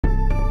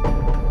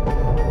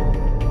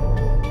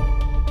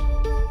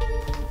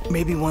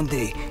Maybe one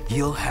day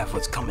you'll have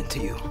what's coming to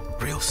you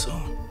real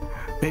soon.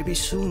 Maybe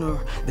sooner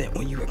than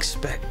when you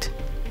expect.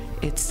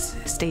 It's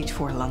stage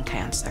 4 lung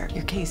cancer.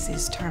 Your case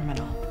is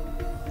terminal.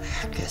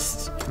 I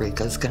guess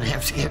Rico's gonna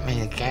have to get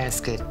me a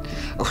casket.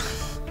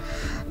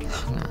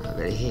 No,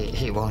 but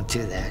he won't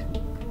do that.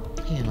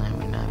 He and I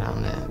were not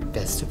on the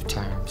best of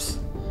terms.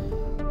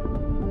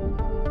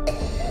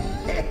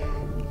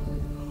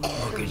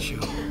 Look at you.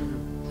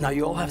 Now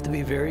you all have to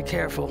be very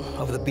careful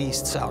of the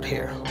beasts out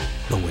here.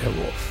 The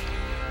werewolf.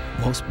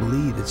 Most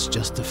believe it's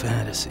just a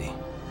fantasy.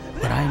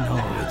 But I know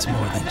it's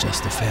more than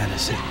just a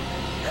fantasy.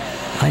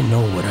 I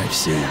know what I've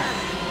seen.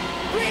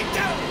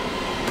 Rico!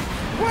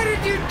 What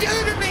did you do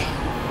to me?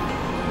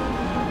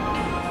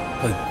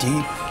 A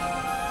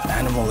deep,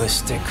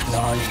 animalistic,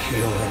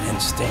 non-human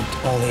instinct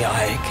only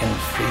I can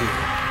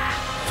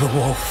feel. The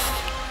wolf.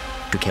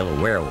 To kill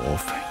a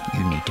werewolf,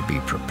 you need to be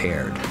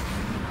prepared.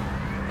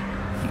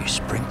 You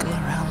sprinkle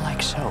around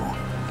like so.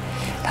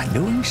 Now,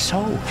 doing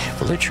so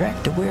will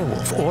attract a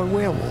werewolf or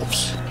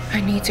werewolves.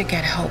 I need to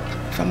get help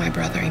for my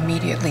brother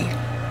immediately.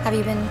 Have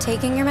you been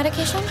taking your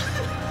medication?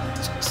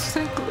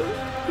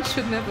 He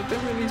should never have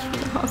been released from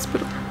the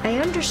hospital. I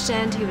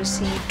understand he was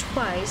seen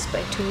twice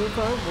by 2 of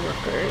our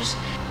workers.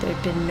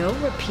 There'd been no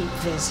repeat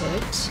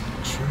visits.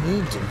 What you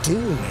need to do,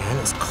 man,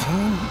 is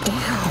calm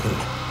down.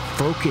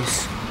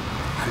 Focus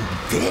on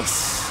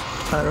this.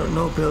 I don't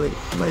know, Billy.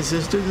 My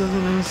sister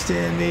doesn't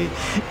understand me.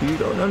 You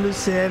don't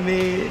understand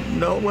me.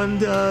 No one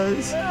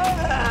does.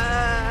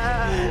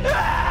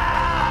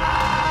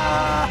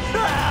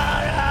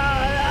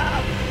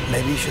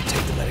 Maybe you should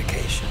take the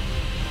medication.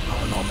 I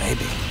don't know,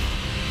 maybe.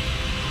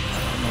 I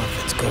don't know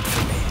if it's good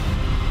for me.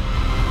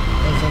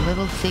 There's a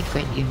little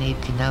secret you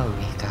need to know,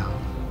 Rico.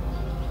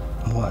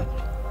 What?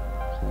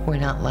 We're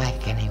not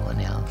like anyone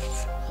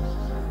else.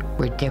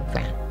 We're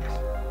different.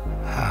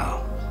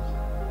 How?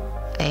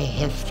 A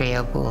history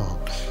of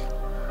wolves.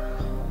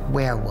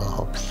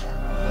 Werewolves.